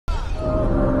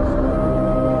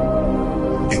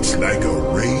It's like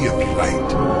a ray of light,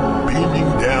 beaming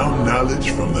down knowledge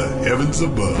from the heavens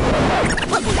above.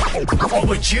 What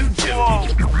would you do?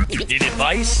 Need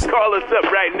advice? Call us up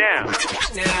right now.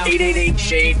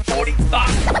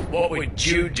 888-SHADE-45. What would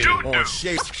you do? On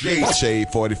Shade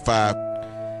 45.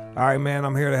 All right, man,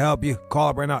 I'm here to help you. Call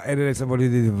up right now,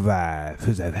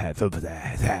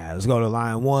 888-745. Let's go to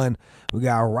line one. We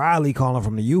got Riley calling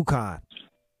from the Yukon.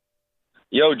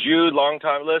 Yo, Jude,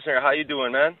 long-time listener. How you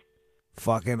doing, man?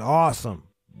 Fucking awesome.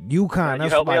 Yukon,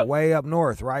 that's like way up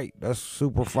north, right? That's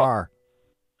super far.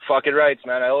 Fucking rights,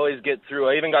 man. I always get through.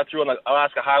 I even got through on the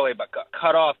Alaska Highway, but got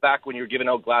cut off back when you were giving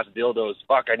out glass dildos.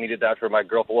 Fuck, I needed that for my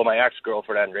girlfriend, well, my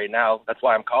ex-girlfriend right now. That's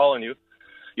why I'm calling you.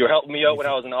 You were helping me out when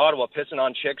I was in Ottawa, pissing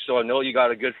on chicks, so I know you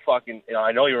got a good fucking,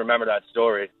 I know you remember that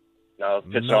story.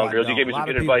 Pissing on girls. You gave me some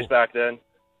good advice back then.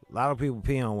 A lot of people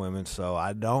pee on women, so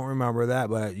I don't remember that,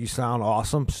 but you sound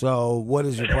awesome. So what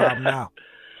is your problem now?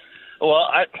 Well,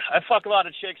 I fuck a lot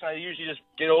of chicks, and I usually just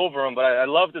get over them, but I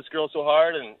love this girl so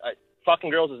hard, and fucking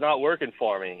girls is not working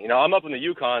for me. I'm up in the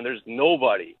Yukon. There's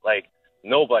nobody. Like,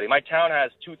 nobody. My town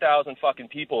has 2,000 fucking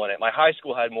people in it. My high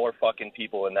school had more fucking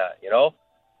people in that,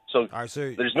 So, right,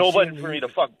 so there's nobody for me to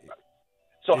fuck.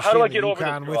 So how do I get over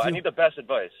this girl? I need the best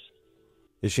advice.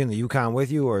 Is she in the Yukon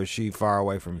with you, or is she far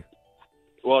away from you?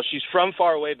 Well, she's from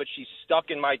far away, but she's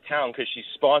stuck in my town because she's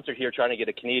sponsored here trying to get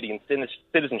a Canadian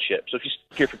citizenship. So she's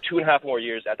here for 2.5 more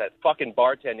years at that fucking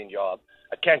bartending job.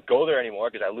 I can't go there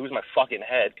anymore because I lose my fucking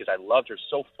head because I loved her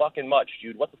so fucking much,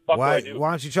 dude. What the fuck do I do?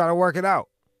 Why don't you try to work it out?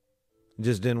 It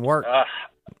just didn't work.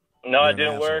 No, it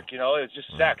didn't work. It was just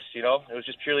sex. It was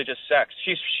just purely just sex.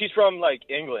 She's from like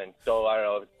England, so I don't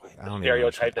know. The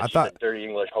stereotype that she's a dirty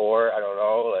English whore. I don't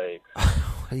know. Like,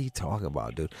 what are you talking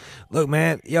about, dude? Look,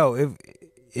 man,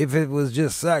 if it was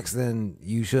just sex, then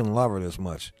you shouldn't love her this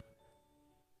much.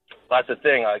 That's the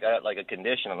thing. I got like a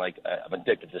condition. I'm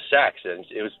addicted to sex, and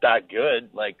it was that good.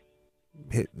 Like,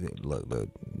 look,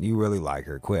 you really like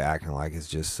her. Quit acting like it's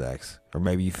just sex, or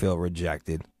maybe you feel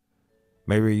rejected.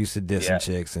 Maybe you're used to dissing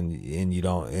chicks, and you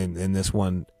don't, and this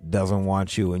one doesn't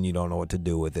want you, and you don't know what to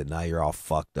do with it. Now you're all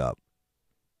fucked up.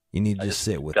 You need to just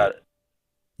sit with it.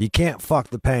 You can't fuck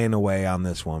the pain away on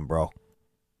this one, bro.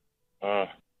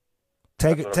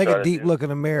 Take a deep look in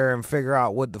the mirror and figure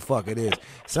out what the fuck it is.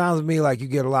 Sounds to me like you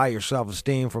get a lot of your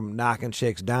self-esteem from knocking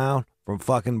chicks down, from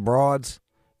fucking broads,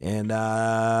 and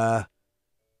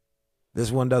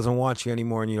this one doesn't want you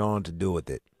anymore, and you don't know what to do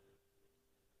with it.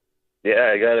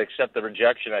 Yeah, I gotta accept the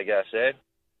rejection, I guess, eh?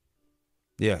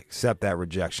 Yeah, accept that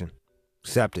rejection.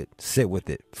 Accept it. Sit with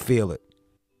it. Feel it.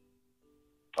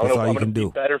 That's all you can do.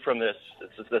 Be better from this.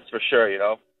 That's for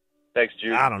sure. Thanks,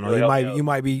 Jude. I don't know. Really you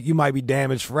might be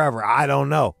damaged forever. I don't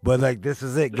know. But like, this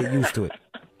is it. Get used to it.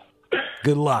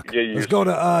 Good luck. Let's go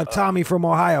to Tommy from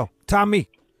Ohio. Tommy.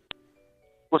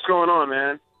 What's going on,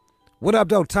 man? What up,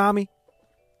 though, Tommy?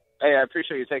 Hey, I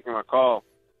appreciate you taking my call.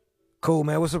 Cool,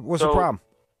 man. What's the problem?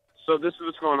 So this is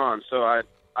what's going on. So I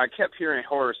kept hearing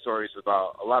horror stories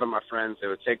about a lot of my friends. They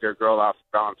would take their girl out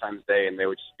for Valentine's Day, and they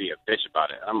would just be a bitch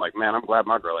about it. I'm like, man, I'm glad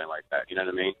my girl ain't like that. You know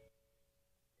what I mean?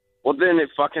 Well, then it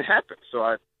fucking happened. So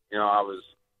I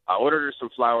ordered her some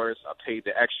flowers. I paid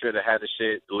the extra to have the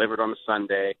shit delivered on the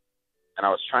Sunday, and I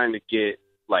was trying to get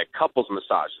like couples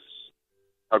massages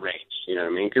arranged. You know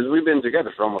what I mean? Because we've been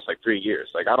together for almost like 3 years.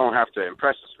 Like, I don't have to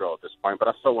impress this girl at this point, but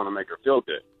I still want to make her feel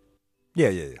good.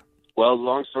 Yeah. Well,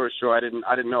 long story short, I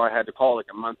didn't know I had to call like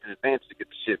a month in advance to get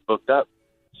the shit booked up.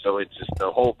 So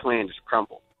the whole plan just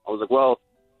crumbled. I was like, well,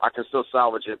 I can still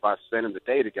salvage it by spending the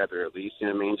day together at least. You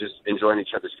know what I mean? Just enjoying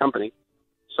each other's company.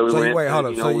 So we went. Wait, hold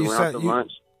up. We went out to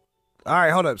lunch. All right,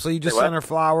 hold up. So you just sent her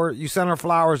flowers. You sent her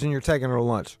flowers, and you're taking her to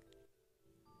lunch.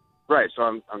 Right. So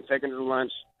I'm taking her to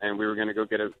lunch, and we were going to go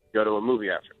to a movie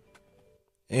after.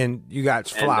 And you got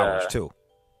flowers too.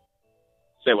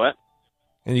 Say what?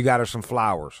 And you got her some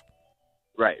flowers.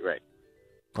 Right.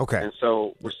 Okay. And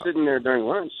so we're sitting there during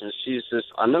lunch, and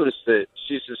I noticed that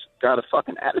she's just got a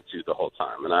fucking attitude the whole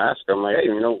time. And I asked her, I'm like, hey,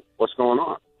 what's going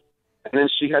on? And then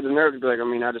she had the nerve to be like,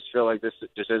 I just feel like this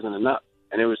just isn't enough.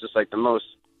 And it was just like the most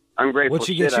ungrateful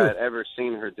shit I had ever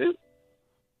seen her do.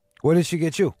 What did she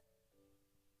get you?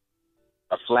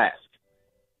 A flask.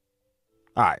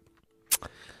 All right.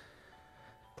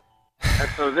 And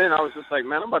so then I was just like,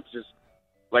 man, I'm about to just,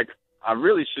 like, I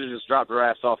really should have just dropped her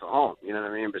ass off at home. You know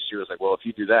what I mean? But she was like, well, if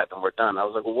you do that, then we're done. I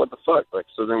was like, well, what the fuck? Like,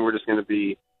 so then we're just going to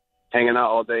be hanging out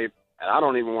all day, and I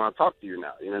don't even want to talk to you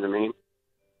now. You know what I mean?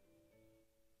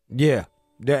 Yeah.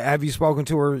 Have you spoken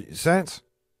to her since?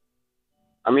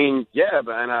 I mean, yeah,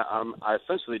 but I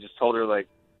essentially just told her, like,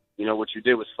 what you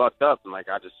did was fucked up, and like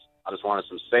I just wanted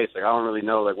some space. Like, I don't really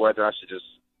know like whether I should just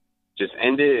just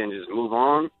end it and just move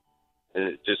on,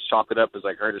 and just chalk it up as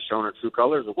like her just showing her true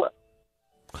colors, or what?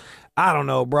 I don't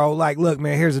know, bro. Like, look,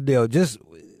 man, here's the deal. Just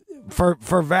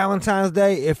for Valentine's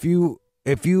Day, if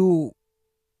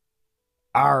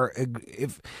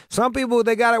some people,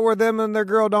 they got it where them and their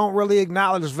girl don't really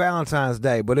acknowledge Valentine's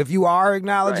Day, but if you are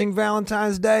acknowledging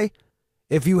Valentine's Day,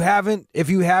 if you haven't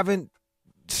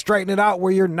straightened it out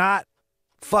where you're not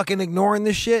fucking ignoring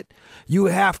this shit, you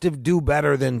have to do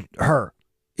better than her.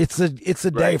 It's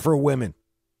a day for women.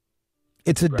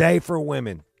 It's a day for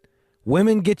women.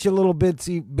 Women get your little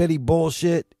bitty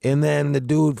bullshit, and then the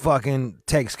dude fucking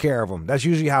takes care of them. That's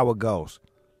usually how it goes.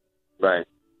 Right.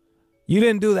 You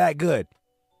didn't do that good.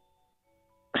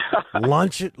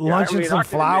 Lunching some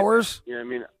flowers. You know what I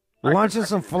mean? Lunching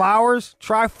some flowers.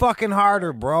 Try fucking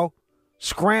harder, bro.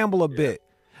 Scramble a bit.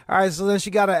 All right, so then she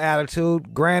got an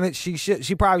attitude. Granted,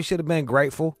 she probably should have been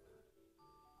grateful.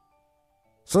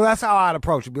 So that's how I'd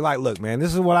approach it. Be like, look, man,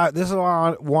 this is what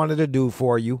I wanted to do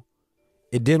for you.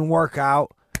 It didn't work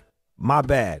out. My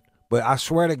bad. But I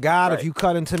swear to God, if you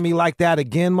cut into me like that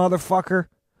again, motherfucker,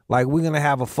 like, we're gonna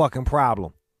have a fucking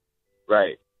problem.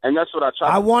 Right. And that's what I try.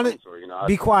 I want it. You know,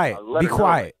 be quiet. Be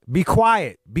quiet. Be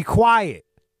quiet. Be quiet.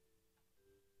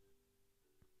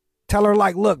 Tell her,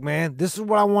 like, look, man, this is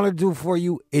what I want to do for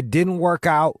you. It didn't work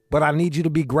out, but I need you to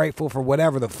be grateful for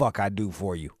whatever the fuck I do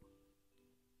for you.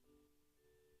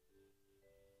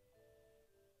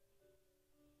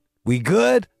 We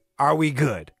good? Are we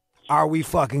good? Are we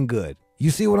fucking good? You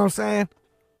see what I'm saying?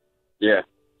 Yeah.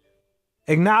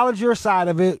 Acknowledge your side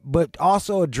of it, but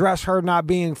also address her not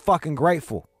being fucking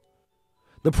grateful.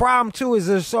 The problem, too, is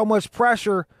there's so much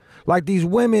pressure. Like, these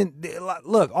women,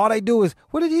 look, all they do is,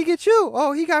 what did he get you?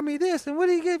 Oh, he got me this. And what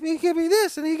did he get me? He gave me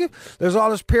this. And there's all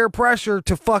this peer pressure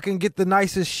to fucking get the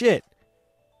nicest shit.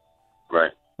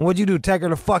 Right. What'd you do? Take her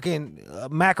to fucking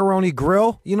Macaroni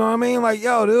Grill? You know what I mean? Like,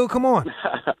 yo, dude, come on.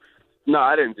 No,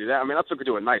 I didn't do that. I mean, I took her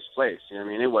to a nice place. You know what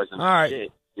I mean? It wasn't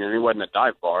shit. You know, it wasn't a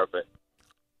dive bar, but.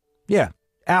 Yeah.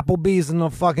 Applebee's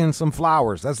and some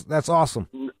flowers. That's awesome.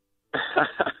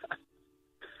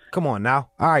 Come on now.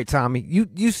 All right, Tommy.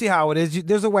 You see how it is.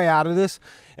 There's a way out of this.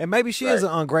 And maybe she is an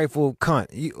ungrateful cunt.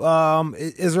 Is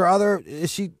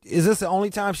this the only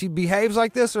time she behaves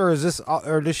like this, or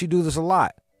does she do this a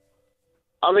lot?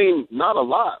 I mean, not a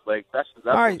lot. Like, that's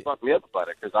right. what fucked me up about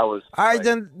it, because I was. All right,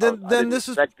 then this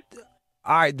is.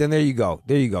 All right, then there you go.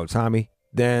 There you go, Tommy.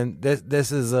 Then this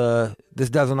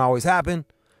doesn't always happen,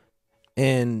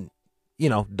 and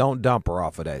don't dump her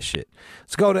off of that shit.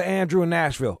 Let's go to Andrew in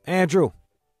Nashville. Andrew.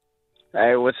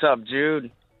 Hey, what's up,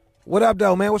 Jude? What up,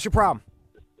 though, man? What's your problem?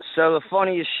 So the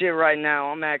funniest shit right now,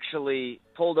 I'm actually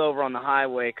pulled over on the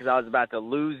highway because I was about to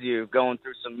lose you going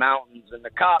through some mountains, and the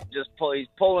cop he's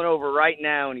pulling over right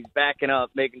now, and he's backing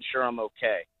up, making sure I'm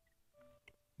okay.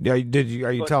 Yeah, are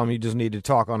you telling me you just need to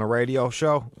talk on a radio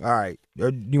show? All right.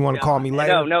 You want to call me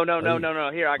later? No.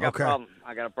 Here, I got a problem.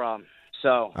 I got a problem. So.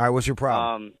 All right, what's your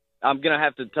problem? I'm going to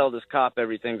have to tell this cop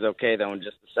everything's okay, though, in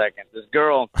just a second. This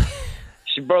girl,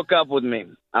 she broke up with me,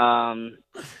 and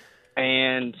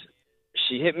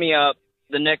she hit me up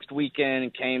the next weekend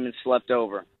and came and slept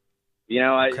over. She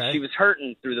was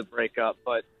hurting through the breakup,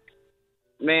 but,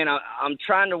 man, I'm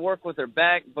trying to work with her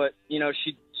back, but,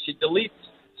 she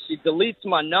deletes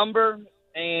my number,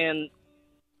 and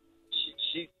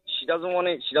she doesn't want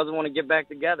to get back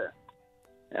together.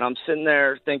 And I'm sitting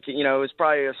there thinking, it was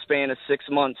probably a span of 6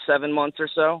 months, 7 months or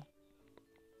so.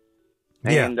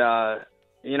 Yeah. And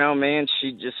man,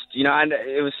 she just,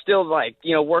 it was still like,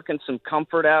 working some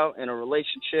comfort out in a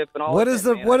relationship and all. What is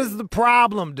the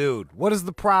problem, dude? What is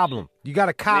the problem? You got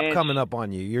a cop coming up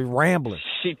on you. You're rambling.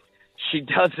 She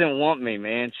doesn't want me,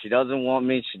 man. She doesn't want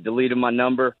me. She deleted my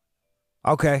number.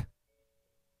 Okay.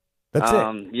 That's it.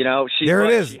 There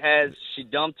it is. She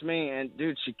dumped me, and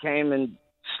dude, she came and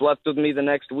slept with me the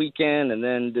next weekend, and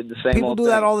then did the same. People do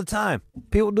that all the time.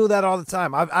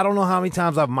 I don't know how many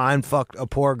times I've mind fucked a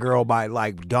poor girl by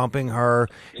like dumping her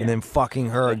and then fucking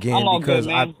her again. I'm all because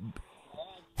good, man.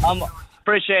 I'm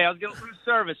appreciate it. I was going through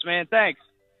service, man. Thanks.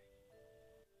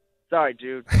 Sorry,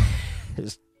 Jude.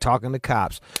 Just talking to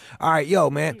cops. All right, yo,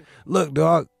 man. Look,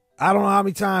 dog. I don't know how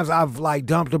many times I've like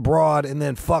dumped a broad and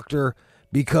then fucked her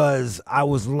because I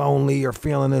was lonely or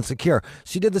feeling insecure.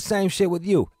 She did the same shit with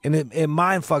you, and it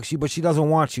mind fucks you, but she doesn't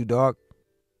want you, dog.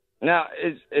 Now,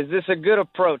 is this a good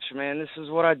approach, man? This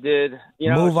is what I did.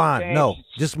 Move on. No,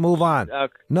 just move on.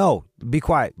 Okay. No, be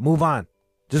quiet. Move on.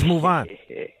 Just move on.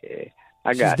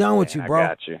 She's done with you, bro. I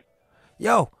got you.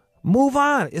 Yo, move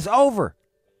on. It's over.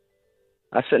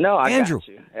 I said, no, Andrew, got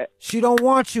you. She don't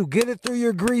want you. Get it through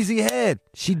your greasy head.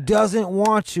 She doesn't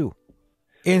want you.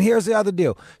 And here's the other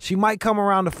deal. She might come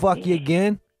around to fuck you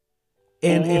again.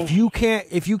 And if you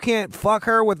can't fuck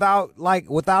her without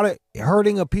it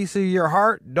hurting a piece of your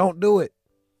heart, don't do it.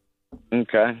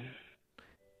 Okay.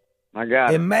 I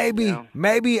got it. And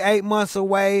maybe 8 months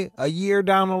away, a year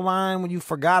down the line, when you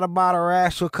forgot about her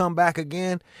ass, she'll come back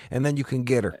again, and then you can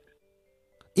get her.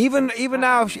 Even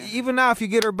now, if you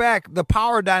get her back, the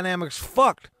power dynamic's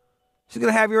fucked. She's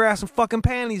gonna have your ass in fucking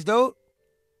panties, dude.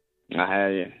 I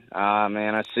have you.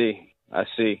 Man, I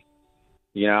see.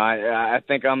 You know, I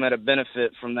think I'm at a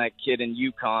benefit from that kid in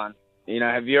Yukon. You know,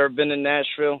 have you ever been to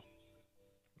Nashville?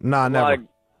 Nah, never.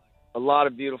 A lot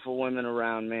of beautiful women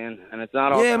around, man, and it's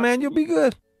not all. Yeah, man, you'll be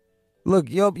good. Look,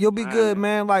 you'll be good,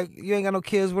 man. Like, you ain't got no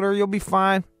kids with her, you'll be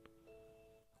fine.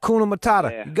 Kuna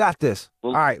Matata, Yeah. you got this.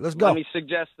 Well, all right, let's go. Let me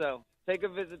suggest though, take a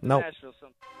visit to Nashville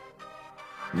sometime.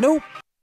 Nope.